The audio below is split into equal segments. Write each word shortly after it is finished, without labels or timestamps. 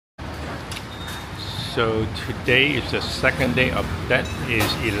So today is the second day of that is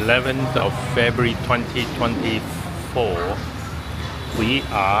 11th of February 2024.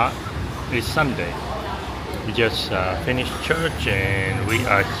 It's Sunday. We just finished church and we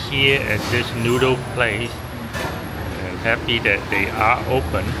are here at this noodle place and happy that they are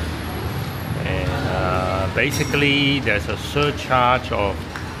open. And basically there's a surcharge of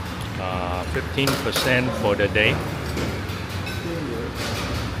 15% for the day.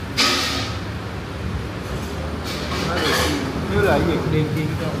 I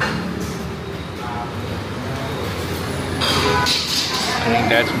think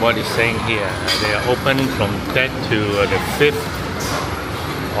that's what it's saying here. They are open from that to the 5th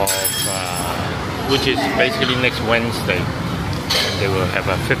of, which is basically next Wednesday. And they will have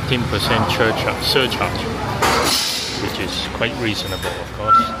a 15% surcharge, which is quite reasonable, of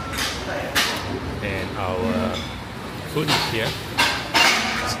course. And our food is here.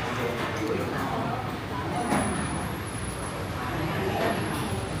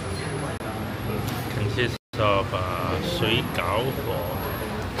 Consists of sui gao for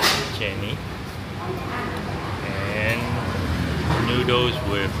Jenny and noodles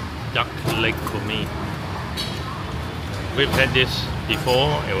with duck leg kumi. We've had this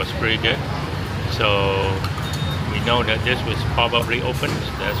before, it was pretty good. So we know that this was probably open,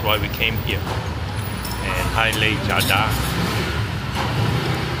 so that's why we came here. And Hai Lei Jada.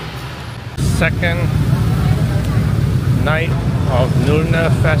 Second night of Lunar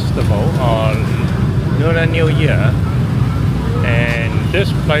Festival or Lunar New Year, and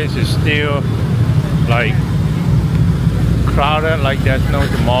this place is still like crowded like there's no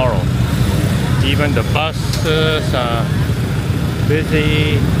tomorrow. Even the buses are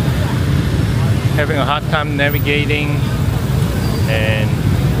busy, having a hard time navigating, and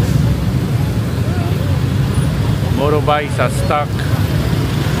motorbikes are stuck.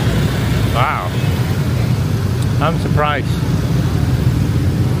 Wow, I'm surprised.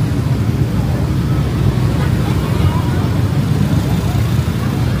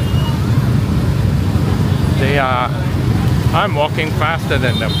 I'm walking faster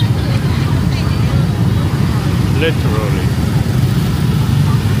than them, literally.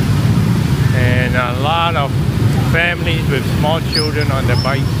 And a lot of families with small children on their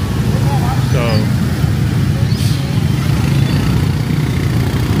bikes. So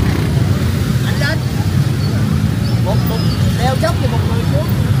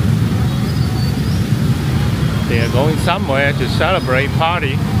they are going somewhere to celebrate,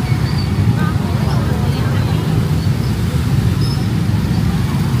 party.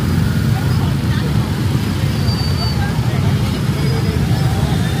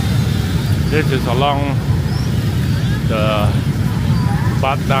 This is along the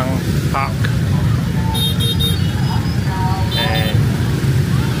Bach Dang Park, and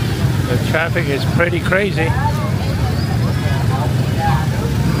the traffic is pretty crazy.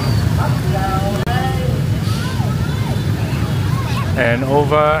 And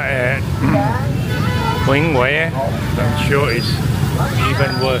over at Wingway, I'm sure it's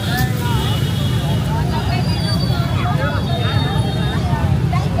even worse.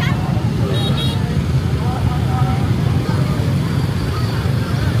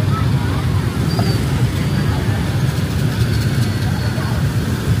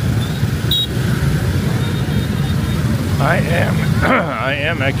 I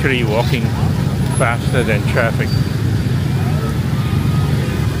am actually walking faster than traffic.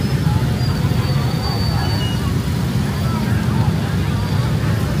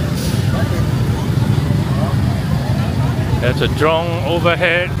 There's a drone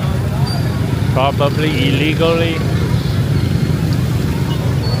overhead, probably illegally.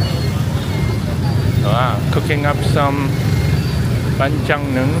 Cooking up some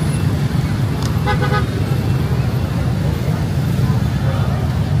banjang nung.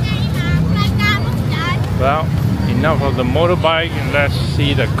 Well, enough of the motorbike, and let's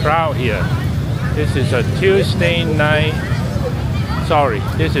see the crowd here. This is a Tuesday night. Sorry,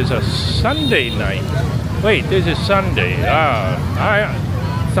 this is a Sunday night. Wait, this is Sunday.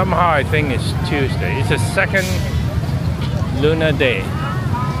 Somehow I think it's Tuesday. It's the second lunar day.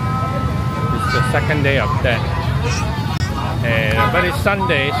 It's the second day of that. But it's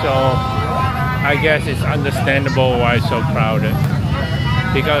Sunday, so I guess it's understandable why it's so crowded.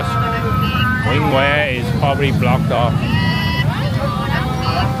 Because Wingway is probably blocked off.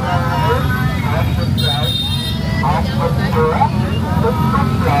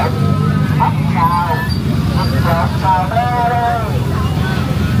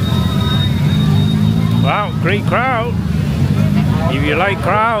 Wow, great crowd. If you like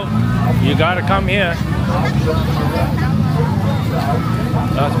crowd, you gotta come here.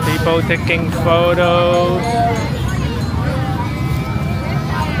 Lots of people taking photos.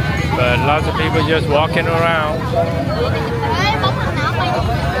 But lots of people just walking around.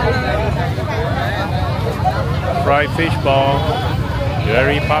 Fried fish ball,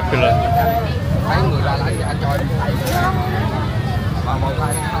 very popular.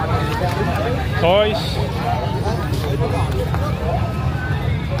 Toys.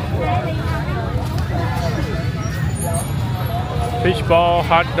 Fish ball,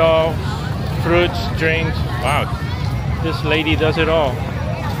 hot dogs, fruits, drinks. Wow, this lady does it all.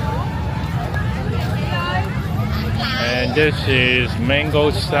 And this is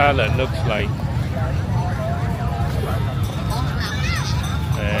mango salad, looks like.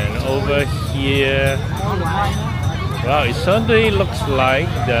 And over here, well, it certainly looks like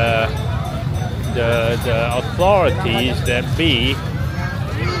the authorities that be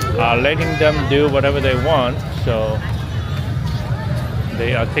are letting them do whatever they want, so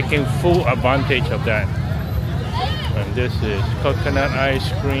they are taking full advantage of that. And this is coconut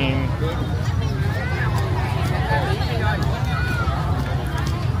ice cream.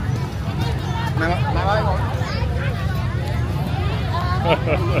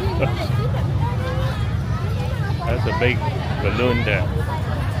 That's a big balloon there.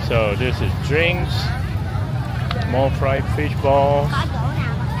 So this is drinks, more fried fish balls,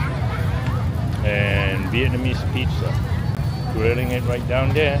 and Vietnamese pizza. Grilling it right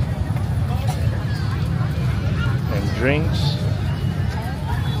down there. And drinks.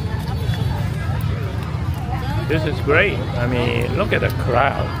 This is great. I mean, look at the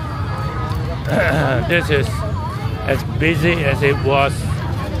crowd. This is as busy as it was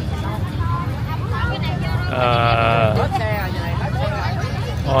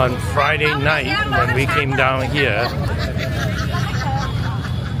on Friday night when we came down here.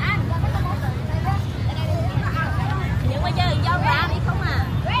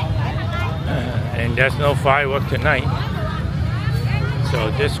 And there's no firework tonight,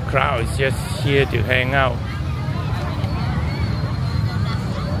 so this crowd is just here to hang out.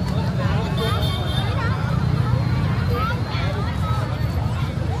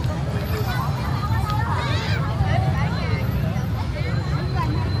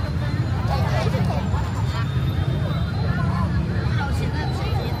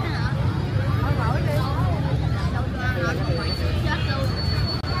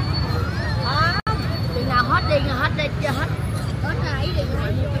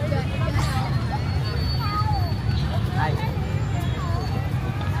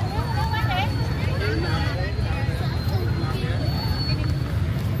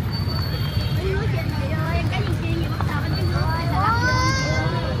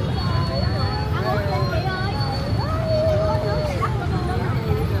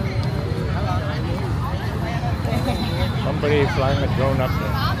 Somebody flying a drone up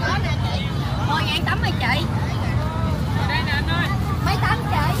there. Thôi ăn tắm rồi chị. Đây nè anh ơi. Mấy tắm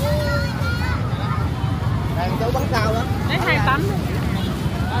chị. Đang cháu bắn sao đó. Lấy 2 tắm.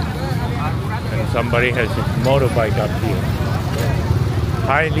 And somebody has his motorbike up here.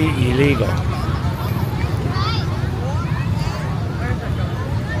 Highly illegal.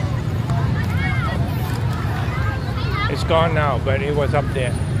 It's gone now, but it was up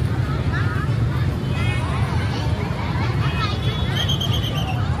there.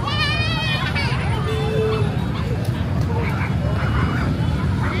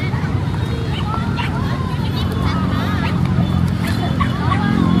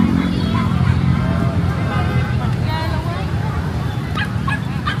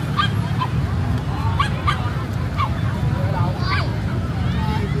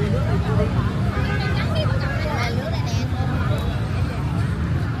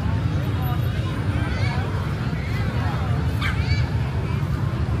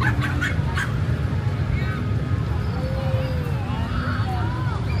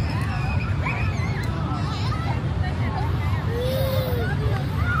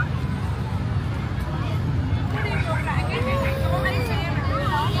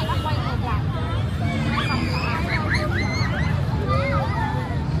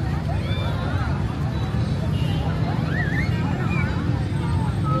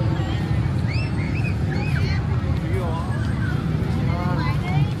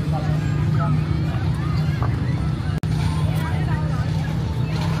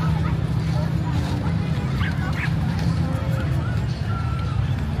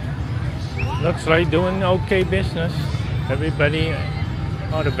 Looks like doing okay business. Everybody,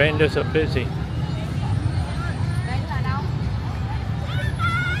 all the vendors are busy.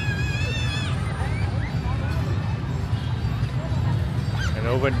 And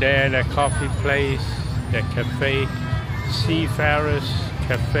over there, that coffee place, that cafe, Seafarers.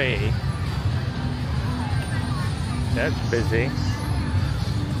 cafe. That's busy.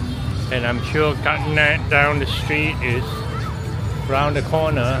 And I'm sure cutting that down the street is round the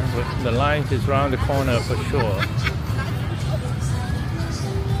corner. The lines is round the corner for sure.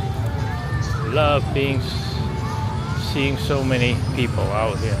 Love seeing so many people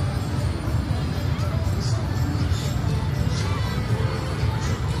out here.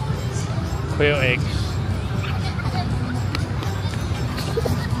 Quail eggs.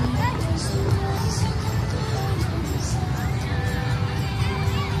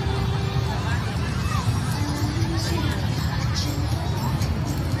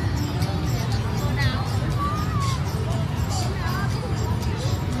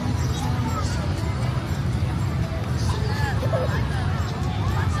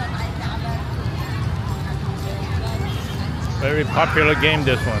 Very popular game,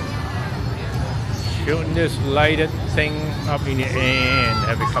 this one. Shooting this lighted thing up in the air and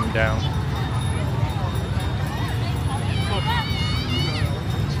have it come down.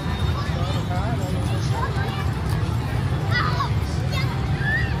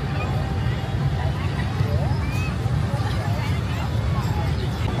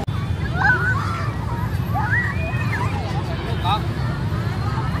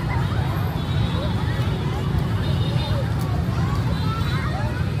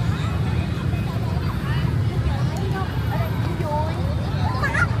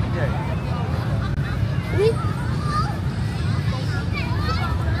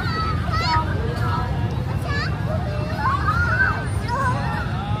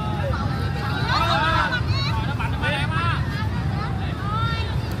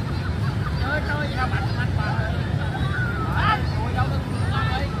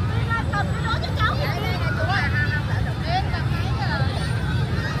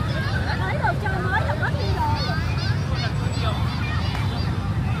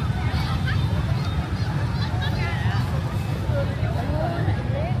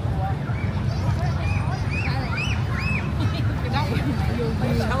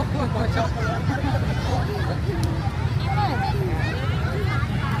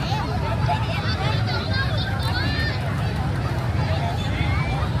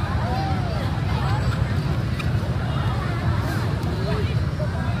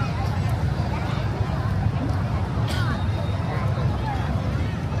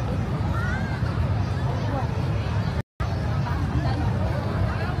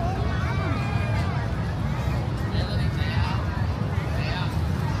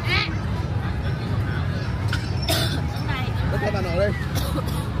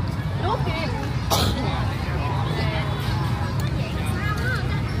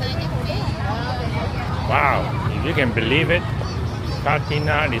 Wow, if you can believe it,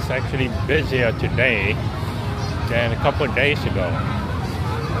 Katinat is actually busier today than a couple of days ago.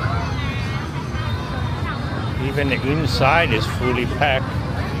 Even the inside is fully packed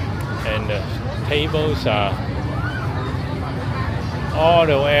and the tables are all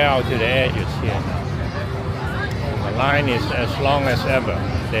the way out to the edges here. And the line is as long as ever.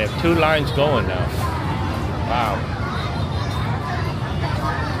 They have 2 lines going now. Wow.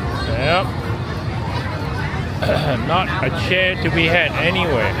 Yep. Not a chair to be had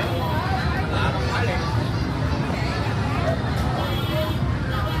anywhere.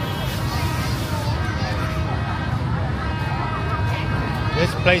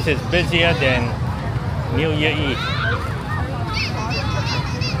 This place is busier than New Year Eve.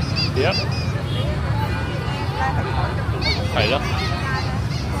 Yep. Hello.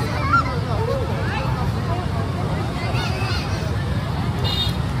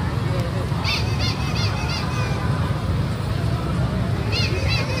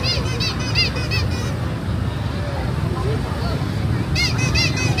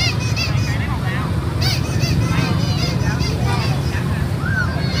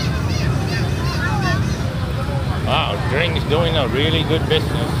 Wow, Drink's doing a really good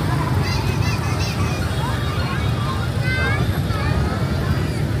business.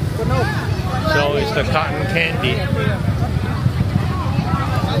 So it's the cotton candy.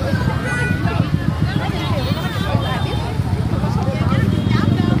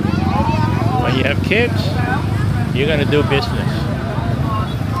 When you have kids, you're gonna do business.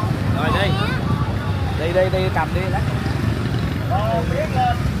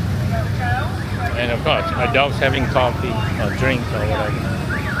 And of course, adults having coffee or drink or whatever.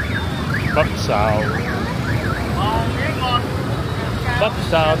 Bắp xào. Bắp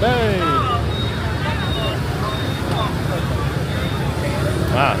xào đây.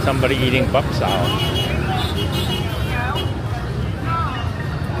 Wow, somebody eating bắp xào.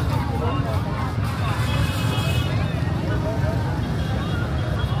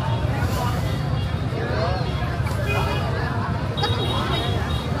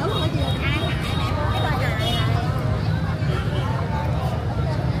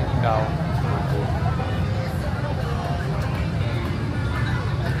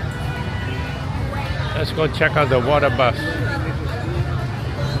 Let's go check out the water bus.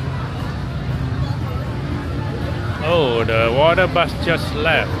 Oh, the water bus just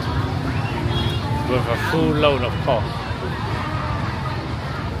left with a full load, of course.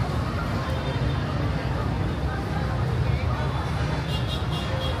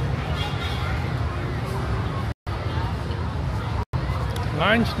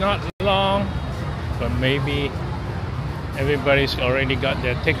 Line's not long, but maybe everybody's already got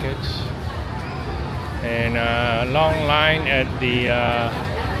their tickets. And a long line at the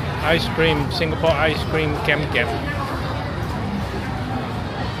Singapore ice cream camp.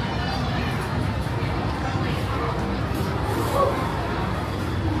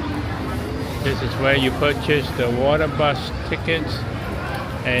 This is where you purchase the water bus tickets,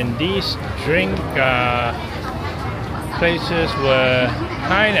 and these drink places were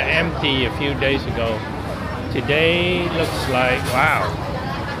kind of empty a few days ago. Today looks like, wow,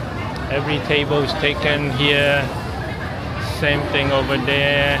 every table is taken here, same thing over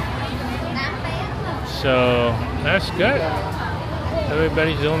there, so that's good.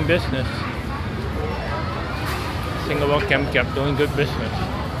 Everybody's doing business. Singapore Camp doing good business.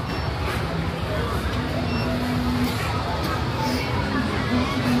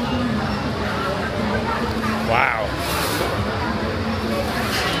 Wow.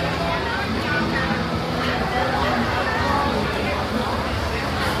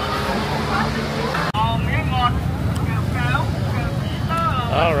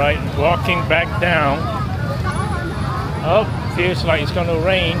 All right, walking back down. Oh, feels like it's gonna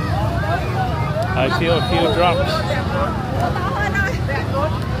rain. I feel a few drops.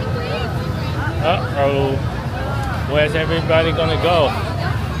 Uh-oh. Where's everybody gonna go?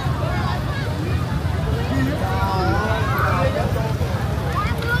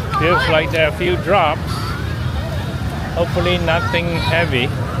 Feels like there are a few drops. Hopefully nothing heavy.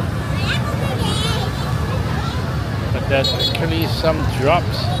 But there's actually some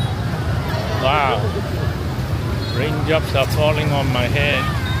drops. Wow. Raindrops are falling on my head.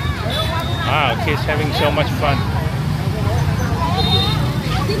 Wow, kids having so much fun.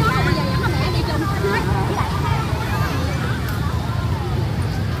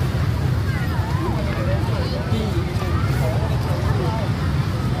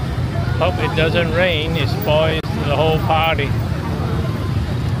 Hope it doesn't rain, it spoils the whole party.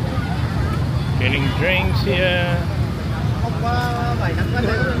 Getting drinks here.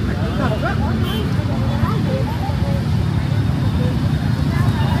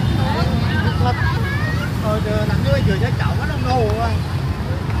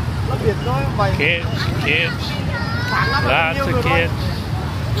 Kids, lots of kids.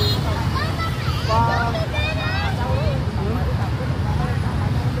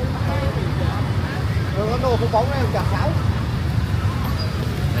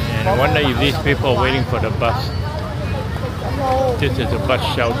 And I wonder if these people are waiting for the bus. This is a bus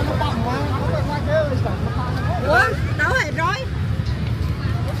shelter.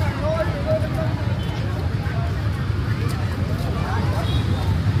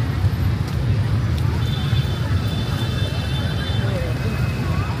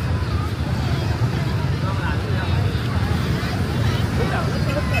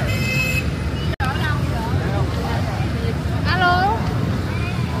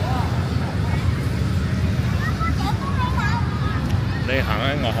 Đây hẳn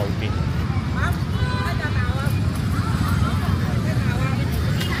ở ngồi hậu邊.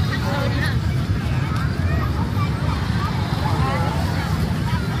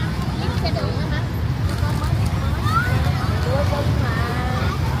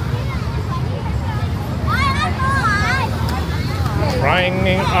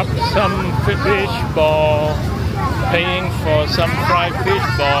 Frying up some fish ball, paying for some fried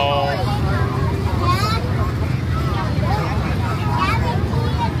fish balls.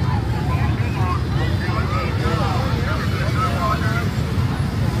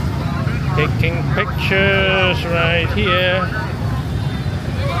 Taking pictures right here.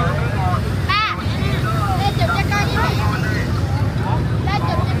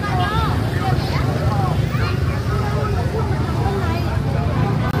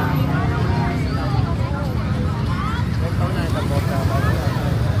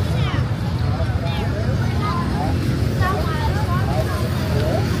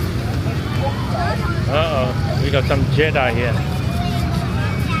 Uh-oh, we got some Jedi here.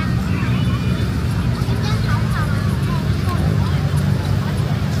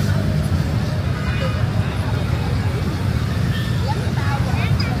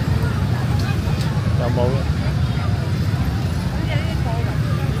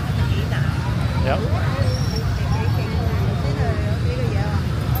 Yep.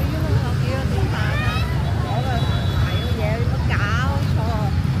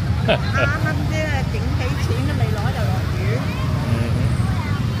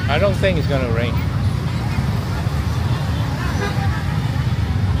 I don't think it's gonna rain.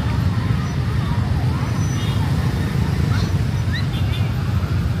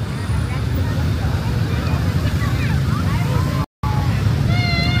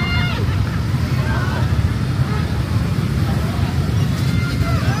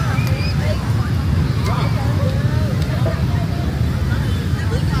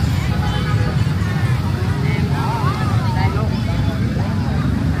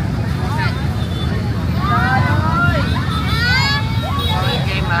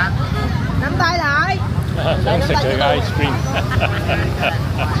 Don't say the ice cream.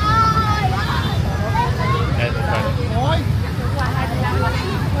 That's funny.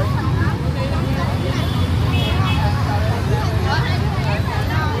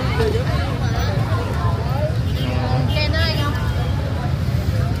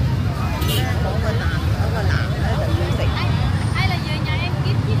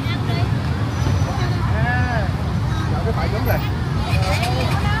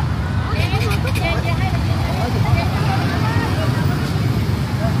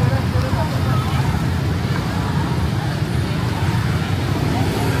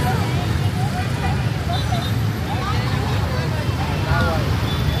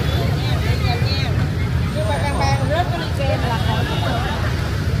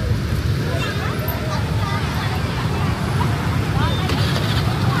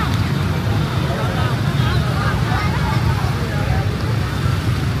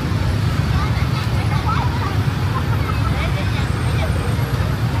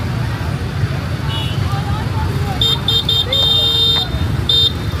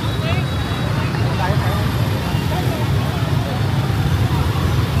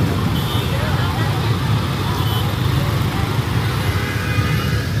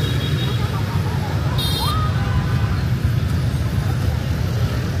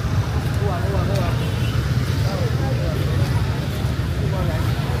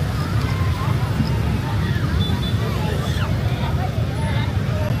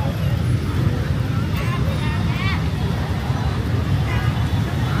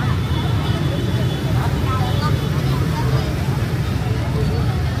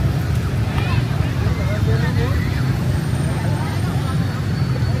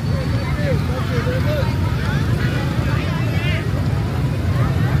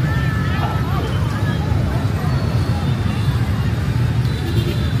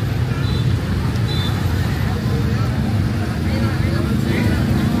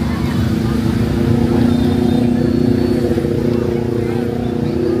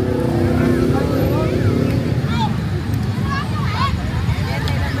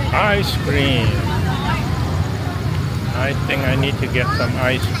 Ice cream. I think I need to get some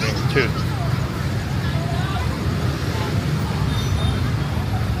ice cream too.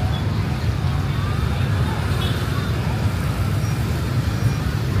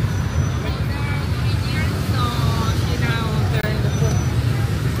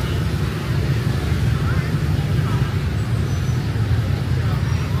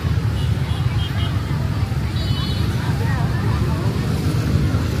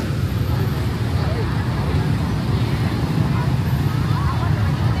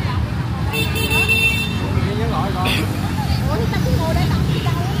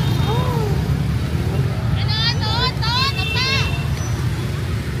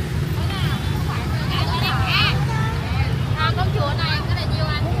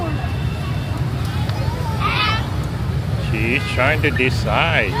 She's trying to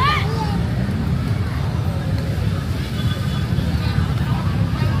decide.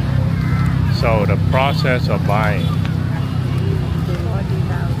 So the process of buying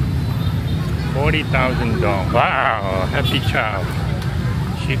 $40,000. Wow, happy child.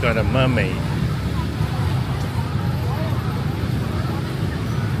 She got a mermaid.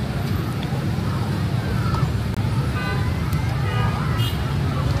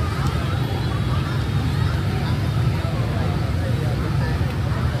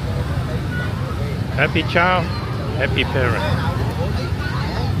 Happy child, happy parent.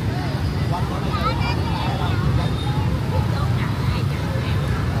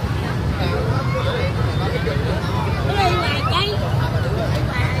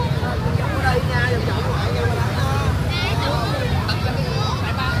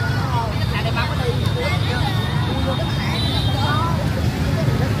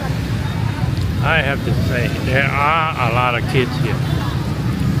 I have to say, there are a lot of kids here.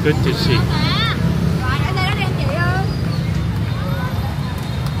 Good to see.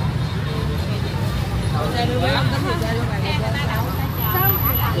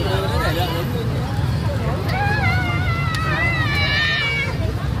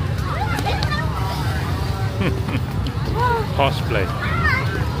 Cosplay.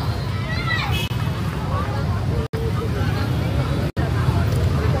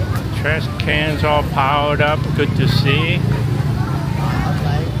 Trash cans all piled up. Good to see.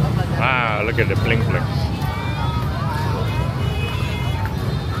 Wow, look at the bling bling.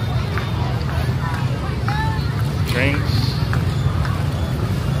 Drinks.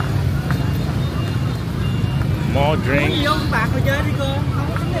 More drinks.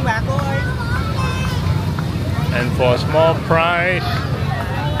 And for a small price,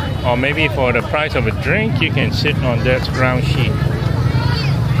 or maybe for the price of a drink, you can sit on that ground sheet.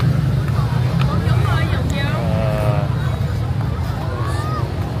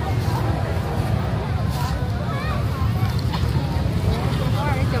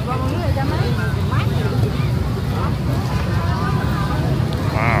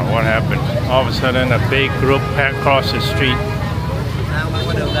 Wow, what happened? All of a sudden, a big group across the street.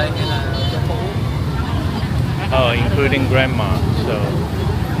 Oh, including grandma. So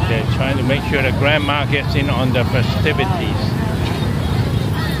they're trying to make sure that grandma gets in on the festivities.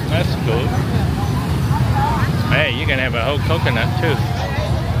 That's good. Hey, you can have a whole coconut too.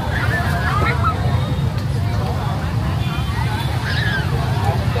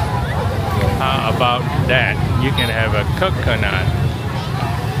 How about that? You can have a coconut.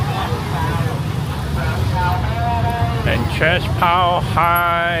 And trash pile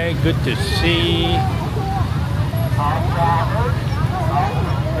high. Good to see.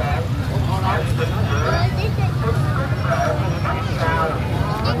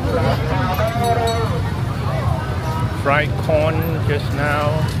 Fried corn just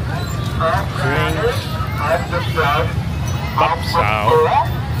now. Drinks. Bắp xào.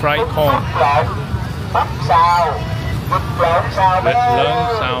 Fried corn. Mít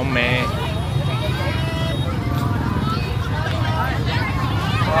lớn xào mè.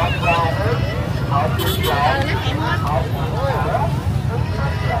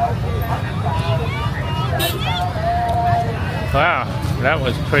 Wow, that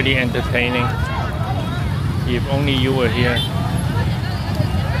was pretty entertaining. If only you were here.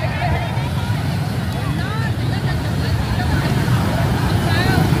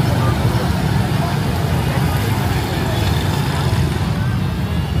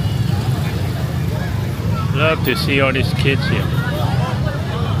 Love to see all these kids here.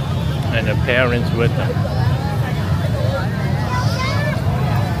 And the parents with them.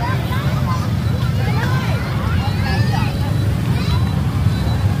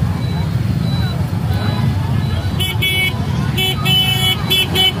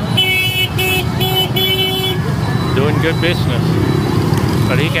 Doing good business,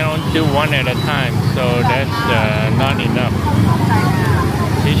 but he can only do one at a time, so that's not enough.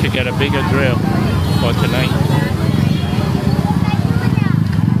 He should get a bigger drill for tonight.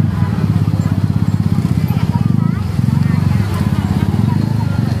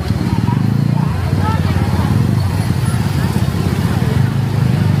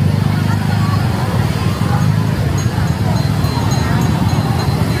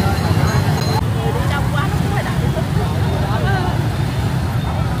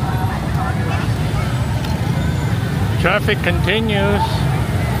 Traffic continues.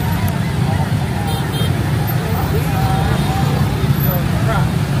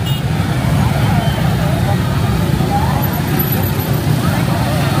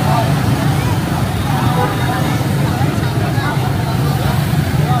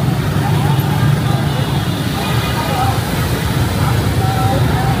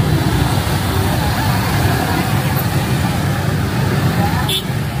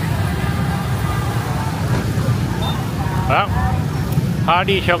 Well,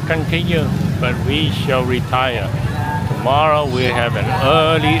 party shall continue, but we shall retire. Tomorrow we have an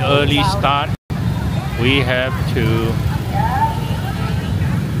early start. We have to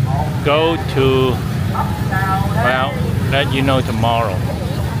go to, well, let you know tomorrow,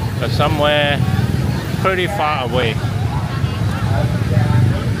 but somewhere pretty far away.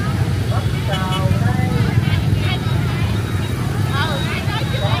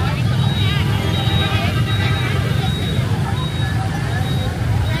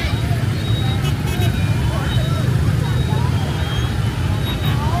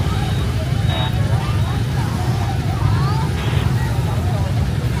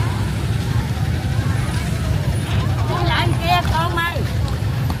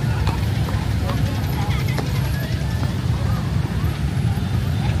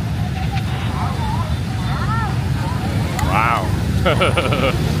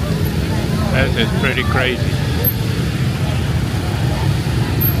 This is pretty crazy.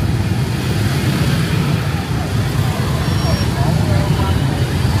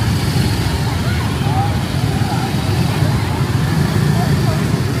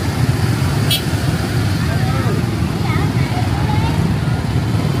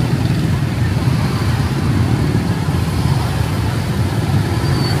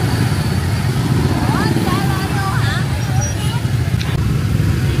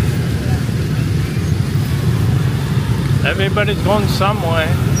 Everybody's going somewhere.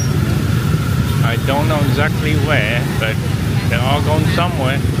 I don't know exactly where, but they're all going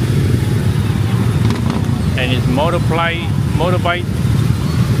somewhere. And it's motorbike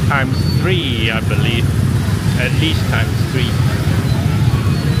times 3, I believe. At least times 3.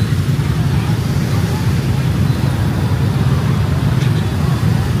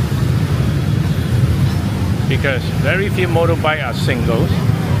 Because very few motorbikes are singles.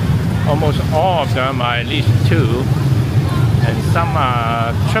 Almost all of them are at least 2. And some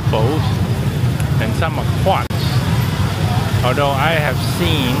are triples. And some are quads. Although I have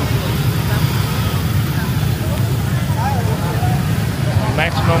seen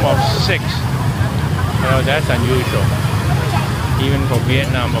maximum of 6. Well, that's unusual. Even for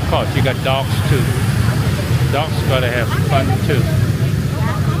Vietnam, of course, you got dogs too. Dogs gotta have fun too.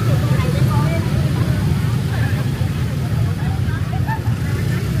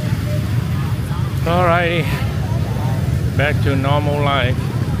 Alrighty, back to normal life.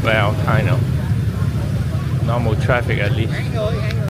 Well, kind of. Normal traffic at least.